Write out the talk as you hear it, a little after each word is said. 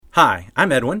Hi,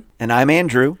 I'm Edwin. And I'm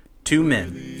Andrew. 2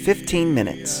 men. 15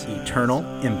 minutes. Eternal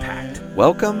impact.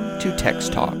 Welcome to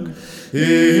Text Talk.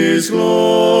 His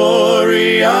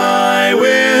glory I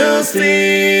will see.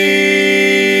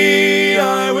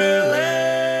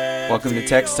 Welcome to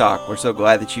Text Talk. We're so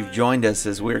glad that you've joined us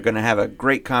as we're going to have a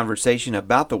great conversation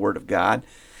about the Word of God,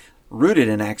 rooted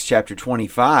in Acts chapter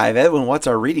 25. Edwin, what's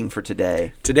our reading for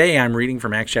today? Today I'm reading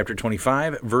from Acts chapter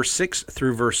 25, verse 6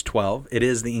 through verse 12. It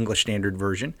is the English Standard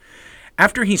Version.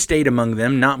 After he stayed among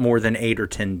them not more than 8 or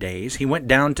 10 days, he went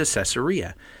down to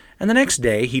Caesarea. And the next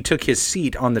day he took his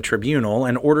seat on the tribunal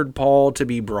and ordered Paul to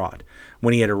be brought.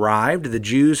 When he had arrived, the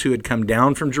Jews who had come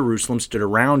down from Jerusalem stood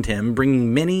around him,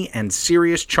 bringing many and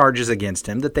serious charges against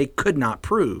him that they could not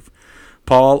prove.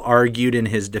 Paul argued in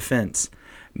his defense,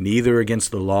 "Neither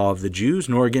against the law of the Jews,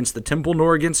 nor against the temple,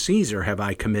 nor against Caesar have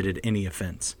I committed any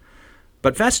offense."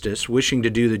 But Festus, wishing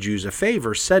to do the Jews a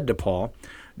favor, said to Paul,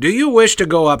 "Do you wish to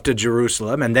go up to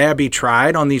Jerusalem and there be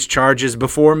tried on these charges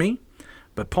before me?"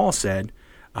 But Paul said,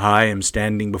 "I am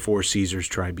standing before Caesar's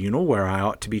tribunal where I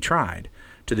ought to be tried.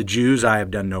 To the Jews I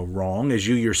have done no wrong, as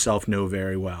you yourself know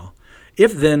very well.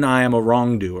 If then I am a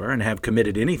wrongdoer and have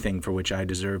committed anything for which I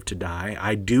deserve to die,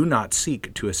 I do not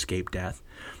seek to escape death.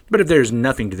 But if there is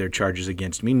nothing to their charges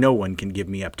against me, no one can give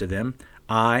me up to them.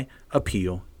 I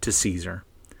appeal to Caesar."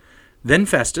 Then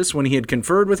Festus, when he had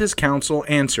conferred with his council,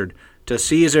 answered, "To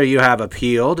Caesar you have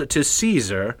appealed, to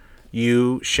Caesar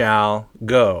you shall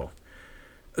go."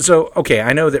 So, okay,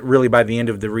 I know that really by the end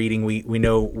of the reading we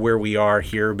know where we are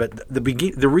here, but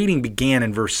the reading began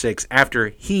in verse 6,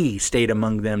 after he stayed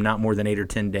among them not more than 8 or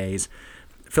 10 days.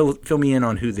 Fill me in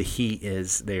on who the he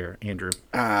is there, Andrew.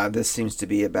 This seems to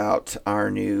be about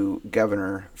our new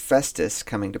governor, Festus,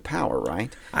 coming to power,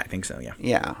 right? I think so, yeah.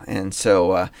 Yeah, and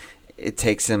so it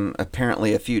takes him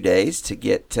apparently a few days to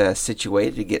get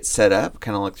situated, to get set up,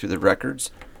 kind of look through the records,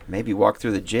 maybe walk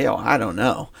through the jail, I don't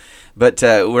know. But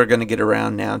we're going to get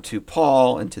around now to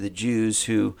Paul and to the Jews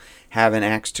who have an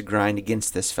axe to grind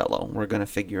against this fellow. We're going to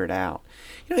figure it out.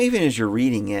 You know, even as you're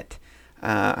reading it,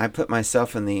 I put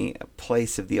myself in the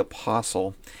place of the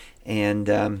apostle, and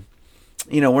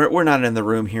we're not in the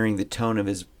room hearing the tone of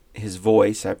his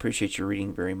voice. I appreciate your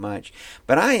reading very much,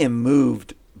 but I am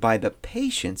moved by the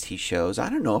patience he shows. I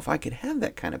don't know if I could have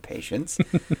that kind of patience.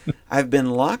 I've been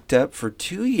locked up for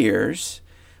 2 years.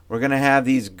 We're going to have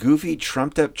these goofy,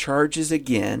 trumped-up charges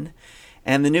again,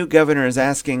 and the new governor is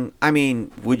asking,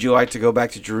 would you like to go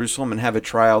back to Jerusalem and have a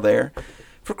trial there?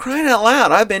 For crying out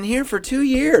loud, I've been here for 2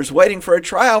 years waiting for a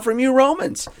trial from you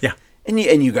Romans. Yeah. And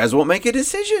you guys won't make a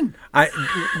decision.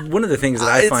 One of the things that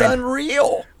I find... It's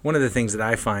unreal. One of the things that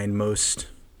I find most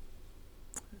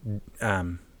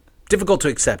difficult to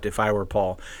accept, if I were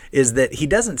Paul, is that he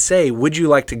doesn't say, would you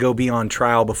like to go be on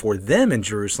trial before them in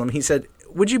Jerusalem? He said,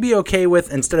 would you be okay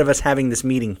with, instead of us having this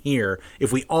meeting here,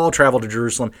 if we all travel to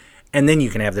Jerusalem and then you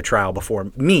can have the trial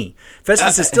before me?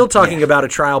 Festus is still talking about a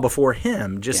trial before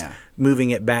him, just moving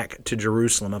it back to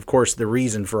Jerusalem. Of course, the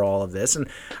reason for all of this. And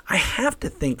I have to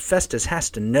think Festus has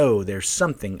to know there's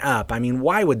something up.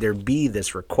 Why would there be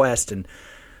this request? And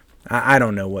I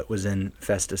don't know what was in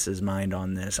Festus's mind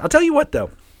on this. I'll tell you what,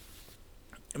 though.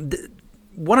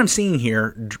 What I'm seeing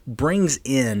here brings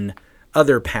in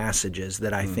other passages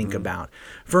that I think about.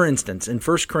 For instance, in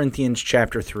 1 Corinthians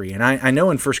chapter 3, and I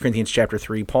know in 1 Corinthians chapter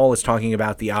 3, Paul is talking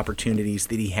about the opportunities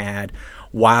that he had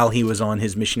while he was on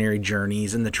his missionary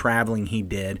journeys and the traveling he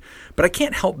did. But I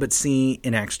can't help but see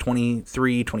in Acts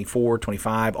 23, 24,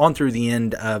 25, on through the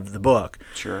end of the book,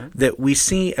 that we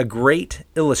see a great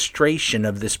illustration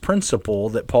of this principle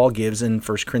that Paul gives in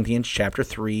 1 Corinthians chapter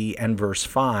 3 and verse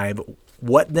 5.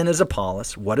 What then is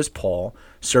Apollos? What is Paul?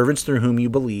 Servants through whom you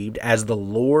believed, as the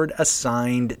Lord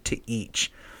assigned to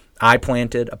each. I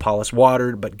planted, Apollos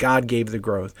watered, but God gave the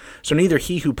growth. So neither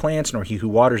he who plants nor he who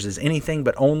waters is anything,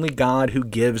 but only God who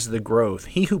gives the growth.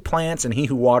 He who plants and he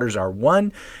who waters are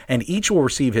one, and each will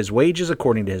receive his wages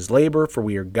according to his labor, for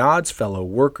we are God's fellow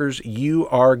workers. You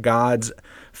are God's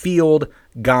field,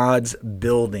 God's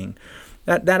building.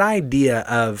 That idea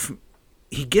of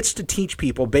he gets to teach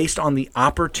people based on the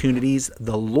opportunities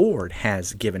the Lord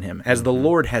has given him, as the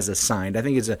Lord has assigned. I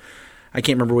think I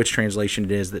can't remember which translation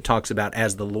it is that talks about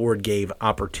as the Lord gave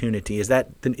opportunity. Is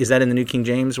that in the New King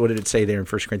James? What did it say there in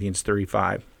 1 Corinthians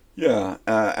 3:5? Yeah,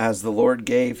 as the Lord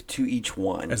gave to each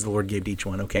one. As the Lord gave to each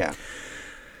one, okay. Yeah.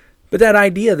 But that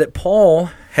idea that Paul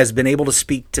has been able to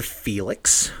speak to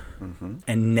Felix,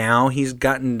 and now he's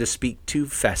gotten to speak to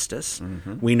Festus.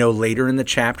 We know later in the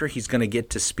chapter he's going to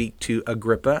get to speak to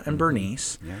Agrippa and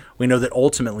Bernice. Yeah. We know that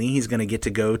ultimately he's going to get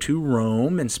to go to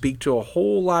Rome and speak to a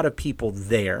whole lot of people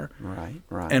there. Right.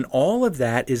 And all of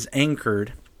that is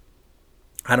anchored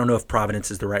I don't know if providence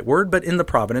is the right word, but in the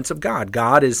providence of God.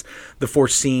 God is the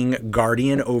foreseeing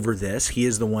guardian over this. He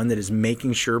is the one that is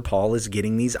making sure Paul is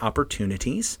getting these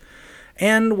opportunities.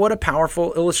 And what a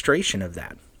powerful illustration of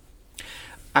that.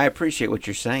 I appreciate what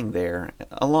you're saying there.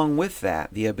 Along with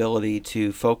that, the ability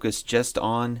to focus just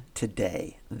on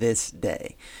today, this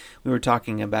day. We were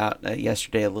talking about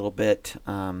yesterday a little bit,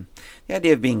 the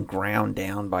idea of being ground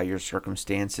down by your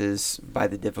circumstances, by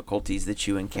the difficulties that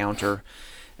you encounter.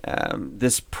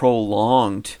 This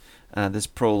prolonged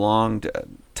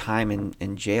time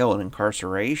in jail and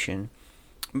incarceration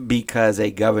because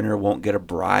a governor won't get a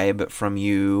bribe from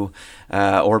you,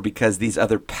 or because these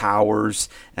other powers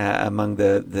among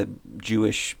the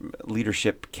Jewish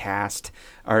leadership caste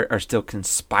are still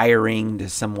conspiring to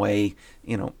some way,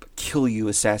 kill you,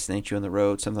 assassinate you on the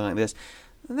road, something like this.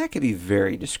 And that could be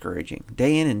very discouraging,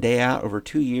 day in and day out over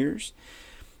 2 years.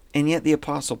 And yet the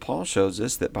Apostle Paul shows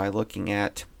us that by looking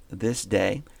at this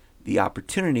day, the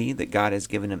opportunity that God has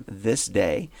given him this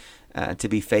day to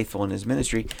be faithful in his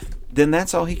ministry, then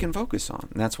that's all he can focus on.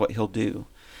 And that's what he'll do.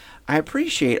 I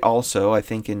appreciate also, I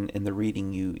think in the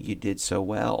reading you did so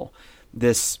well,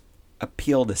 this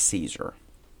appeal to Caesar.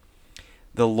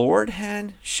 The Lord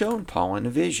had shown Paul in a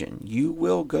vision, you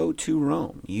will go to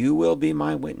Rome. You will be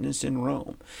my witness in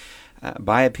Rome.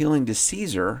 By appealing to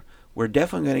Caesar, we're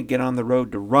definitely going to get on the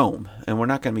road to Rome, and we're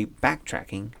not going to be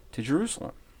backtracking to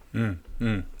Jerusalem.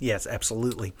 Yes,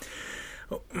 absolutely.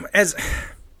 As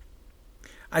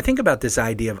I think about this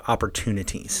idea of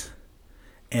opportunities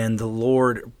and the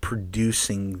Lord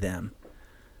producing them,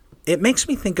 it makes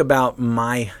me think about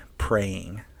my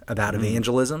praying about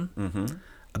evangelism,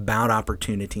 about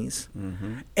opportunities,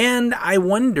 and I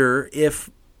wonder if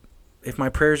my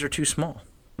prayers are too small.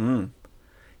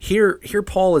 Here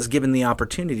Paul is given the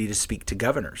opportunity to speak to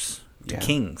governors, to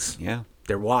kings,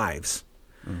 their wives.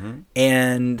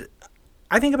 And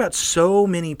I think about so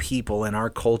many people in our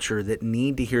culture that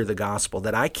need to hear the gospel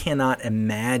that I cannot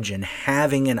imagine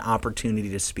having an opportunity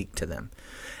to speak to them.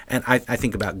 And I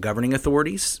think about governing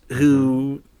authorities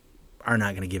who are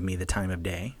not going to give me the time of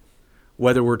day,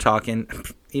 whether we're talking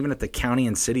even at the county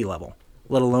and city level,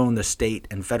 let alone the state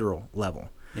and federal level.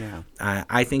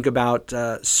 I think about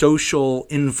social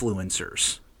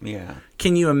influencers.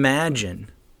 Can you imagine?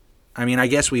 I mean, I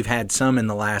guess we've had some in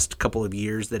the last couple of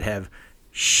years that have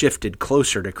shifted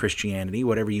closer to Christianity,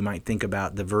 whatever you might think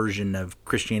about the version of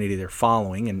Christianity they're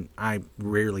following, and I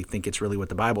rarely think it's really what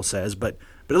the Bible says, but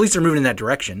at least they're moving in that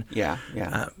direction.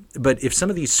 But if some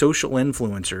of these social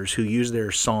influencers who use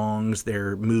their songs,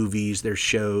 their movies, their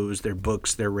shows, their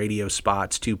books, their radio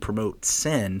spots to promote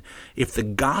sin, if the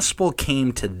gospel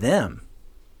came to them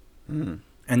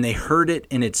and they heard it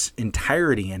in its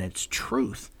entirety and its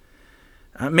truth,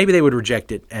 maybe they would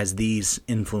reject it as these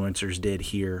influencers did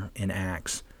here in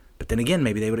Acts. But then again,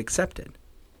 maybe they would accept it.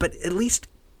 But at least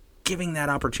giving that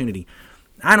opportunity.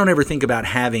 I don't ever think about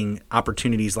having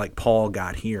opportunities like Paul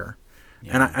got here.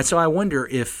 And so I wonder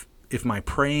if my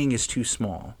praying is too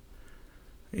small,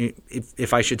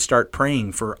 if I should start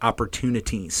praying for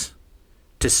opportunities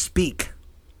to speak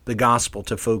the gospel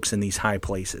to folks in these high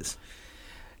places.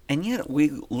 And yet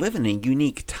we live in a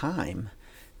unique time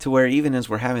to where even as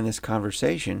we're having this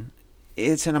conversation,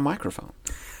 it's in a microphone.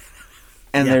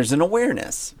 And there's an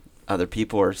awareness. Other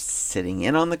people are sitting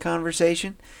in on the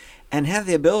conversation and have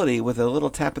the ability with a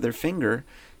little tap of their finger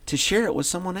to share it with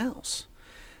someone else.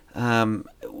 Here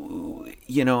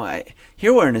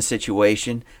we're in a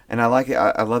situation, and I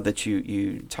love that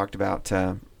you talked about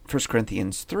 1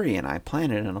 Corinthians 3, and I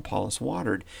planted and Apollos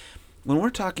watered. When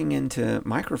we're talking into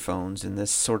microphones and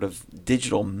this sort of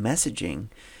digital messaging,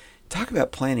 talk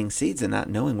about planting seeds and not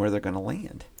knowing where they're going to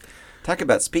land. Talk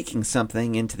about speaking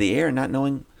something into the air and not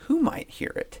knowing who might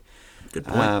hear it. Good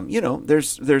point.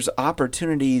 There's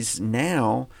opportunities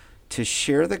now to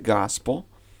share the gospel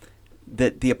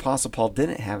that the Apostle Paul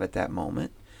didn't have at that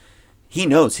moment. He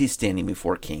knows he's standing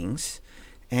before kings,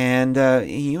 and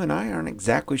you and I aren't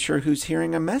exactly sure who's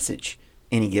hearing a message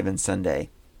any given Sunday,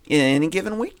 any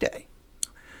given weekday.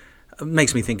 It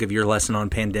makes me think of your lesson on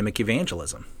pandemic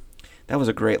evangelism. That was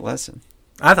a great lesson.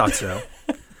 I thought so.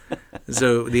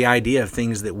 So the idea of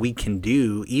things that we can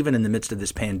do, even in the midst of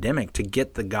this pandemic, to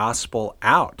get the gospel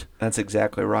out. That's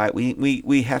exactly right.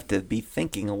 We have to be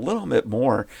thinking a little bit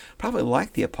more, probably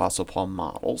like the Apostle Paul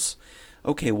models.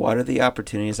 Okay, what are the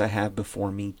opportunities I have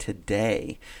before me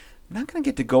today? I'm not going to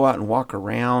get to go out and walk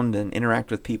around and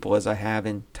interact with people as I have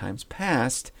in times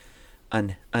past,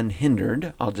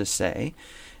 unhindered, I'll just say.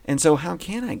 And so how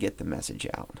can I get the message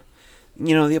out?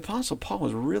 The Apostle Paul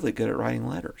was really good at writing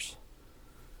letters.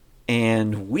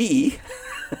 And we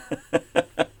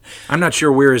I'm not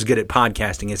sure we're as good at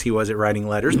podcasting as he was at writing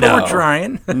letters, but we're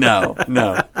trying. No.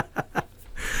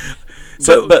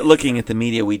 So- but looking at the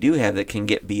media we do have that can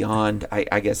get beyond,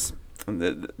 I guess,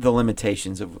 the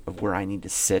limitations of where I need to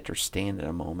sit or stand at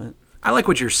a moment. I like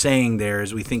what you're saying there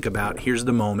as we think about here's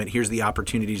the moment, here's the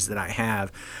opportunities that I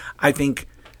have. I think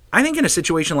in a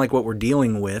situation like what we're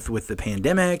dealing with the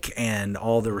pandemic and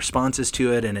all the responses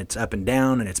to it, and it's up and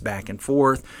down and it's back and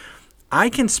forth, I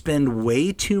can spend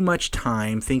way too much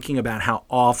time thinking about how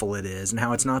awful it is and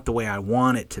how it's not the way I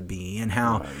want it to be and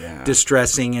how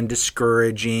distressing and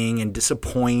discouraging and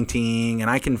disappointing, and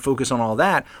I can focus on all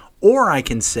that. Or I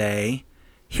can say,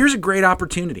 here's a great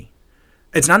opportunity.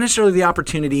 It's not necessarily the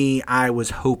opportunity I was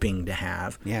hoping to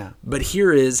have, but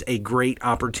here is a great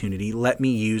opportunity. Let me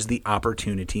use the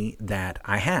opportunity that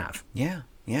I have. Yeah.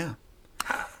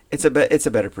 It's a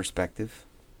better perspective.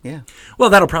 Yeah. Well,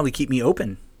 that'll probably keep me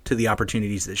open to the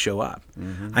opportunities that show up.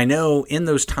 I know in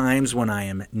those times when I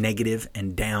am negative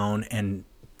and down and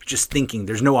just thinking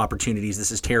there's no opportunities,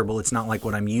 this is terrible, it's not like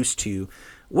what I'm used to,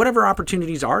 whatever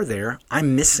opportunities are there,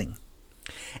 I'm missing.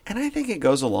 And I think it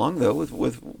goes along, though,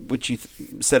 with what you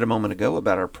said a moment ago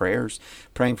about our prayers,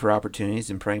 praying for opportunities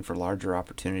and praying for larger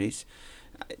opportunities.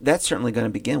 That's certainly going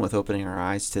to begin with opening our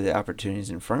eyes to the opportunities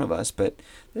in front of us, but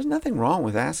there's nothing wrong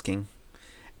with asking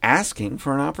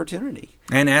for an opportunity.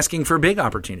 And asking for big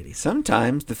opportunities.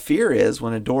 Sometimes the fear is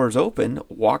when a door is open,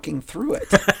 walking through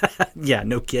it. Yeah,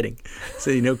 no kidding.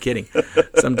 No kidding.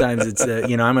 Sometimes it's, I'm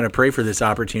going to pray for this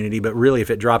opportunity, but really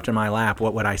if it dropped in my lap,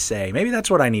 what would I say? Maybe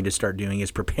that's what I need to start doing is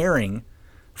preparing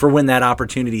for when that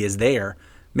opportunity is there.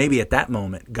 Maybe at that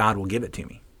moment, God will give it to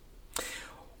me.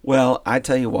 Well, I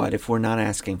tell you what, if we're not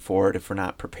asking for it, if we're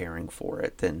not preparing for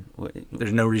it, then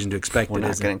there's no reason to expect it. We're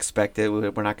not going to expect it.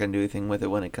 We're not going to do anything with it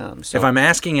when it comes. So, if I'm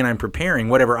asking and I'm preparing,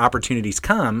 whatever opportunities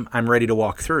come, I'm ready to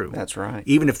walk through. That's right.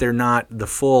 Even if they're not the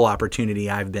full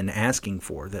opportunity I've been asking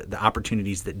for, the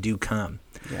opportunities that do come.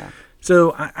 Yeah.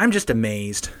 So I'm just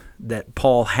amazed that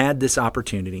Paul had this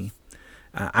opportunity.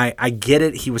 I get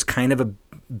it. He was kind of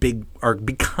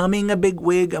becoming a big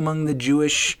wig among the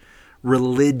Jewish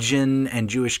religion and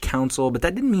Jewish council, but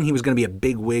that didn't mean he was going to be a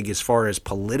big wig as far as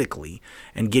politically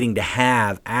and getting to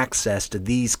have access to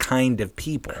these kind of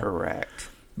people. Correct.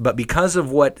 But because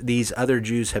of what these other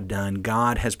Jews have done,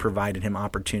 God has provided him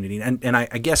opportunity. And I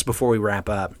guess before we wrap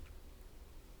up,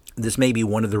 this may be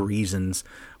one of the reasons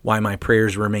why my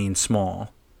prayers remain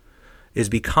small, is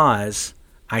because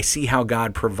I see how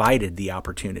God provided the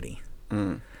opportunity.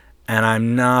 And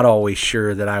I'm not always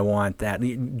sure that I want that.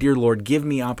 Dear Lord, give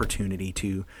me opportunity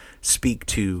to speak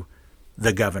to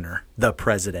the governor, the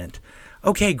president.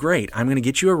 Okay, great. I'm going to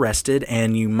get you arrested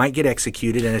and you might get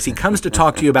executed. And as he comes to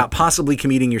talk to you about possibly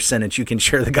commuting your sentence, you can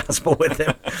share the gospel with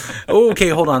him. Okay,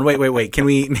 hold on. Wait. Can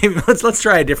we let's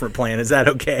try a different plan. Is that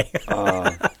okay?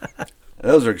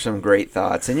 Those are some great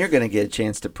thoughts. And you're going to get a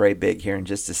chance to pray big here in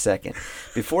just a second.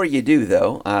 Before you do,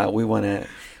 though, we want to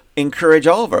encourage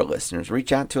all of our listeners.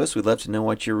 Reach out to us. We'd love to know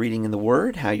what you're reading in the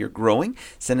Word, how you're growing.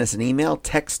 Send us an email,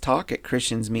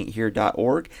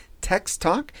 texttalk@christiansmeethere.org.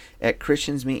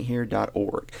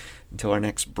 texttalk@christiansmeethere.org. Until our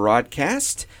next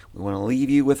broadcast, we want to leave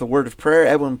you with a word of prayer.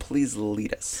 Edwin, please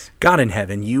lead us. God in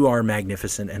heaven, you are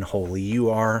magnificent and holy. You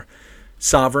are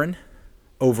sovereign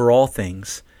over all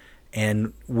things.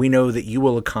 And we know that you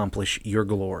will accomplish your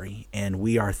glory, and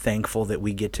we are thankful that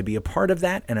we get to be a part of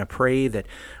that, and I pray that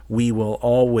we will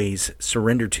always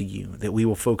surrender to you, that we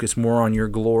will focus more on your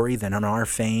glory than on our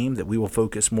fame, that we will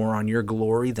focus more on your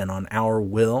glory than on our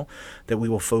will, that we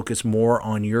will focus more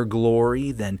on your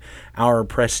glory than our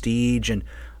prestige and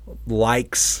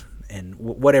likes and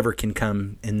whatever can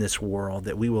come in this world,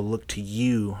 that we will look to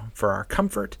you for our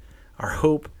comfort, our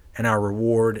hope, and our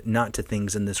reward, not to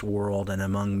things in this world and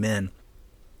among men.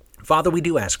 Father, we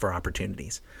do ask for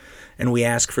opportunities, and we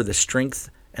ask for the strength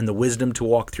and the wisdom to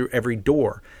walk through every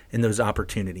door in those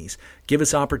opportunities. Give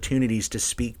us opportunities to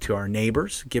speak to our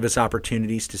neighbors. Give us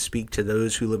opportunities to speak to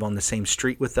those who live on the same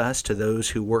street with us, to those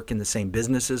who work in the same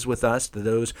businesses with us, to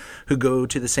those who go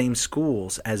to the same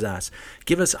schools as us.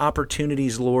 Give us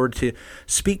opportunities, Lord, to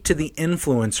speak to the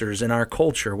influencers in our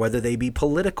culture, whether they be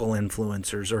political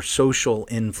influencers or social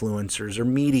influencers or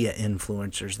media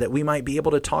influencers, that we might be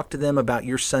able to talk to them about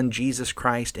your Son, Jesus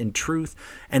Christ, in truth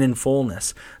and in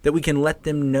fullness, that we can let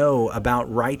them know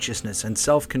about righteousness and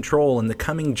self-control and the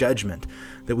coming judgment,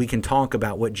 that we can talk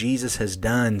about what Jesus has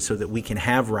done so that we can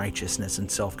have righteousness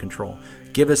and self-control.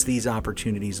 Give us these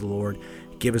opportunities, Lord.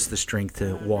 Give us the strength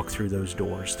to walk through those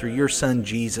doors. Through your Son,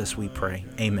 Jesus, we pray.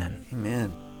 Amen.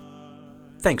 Amen.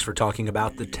 Thanks for talking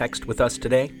about the text with us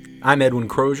today. I'm Edwin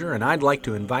Crozier, and I'd like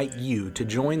to invite you to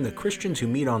join the Christians who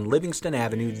meet on Livingston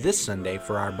Avenue this Sunday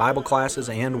for our Bible classes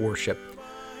and worship.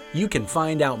 You can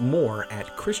find out more at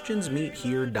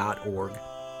christiansmeethere.org.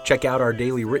 Check out our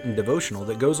daily written devotional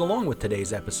that goes along with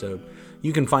today's episode.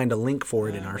 You can find a link for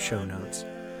it in our show notes.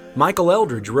 Michael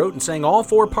Eldridge wrote and sang all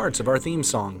 4 parts of our theme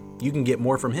song. You can get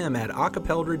more from him at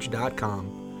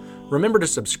acapeldridge.com. Remember to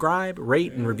subscribe,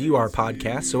 rate, and review our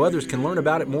podcast so others can learn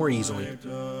about it more easily.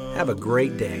 Have a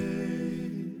great day.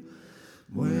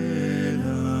 When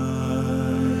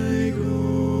I go.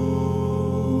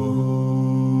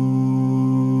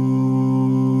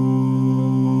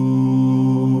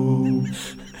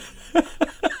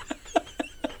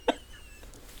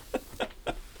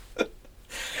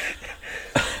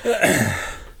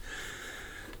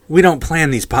 We don't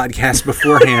plan these podcasts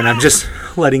beforehand. I'm just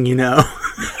letting you know.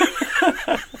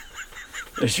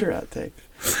 There's your outtake.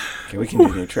 Okay, we can do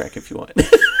a new track if you want. Do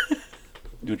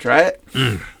we try it?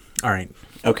 All right.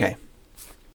 Okay.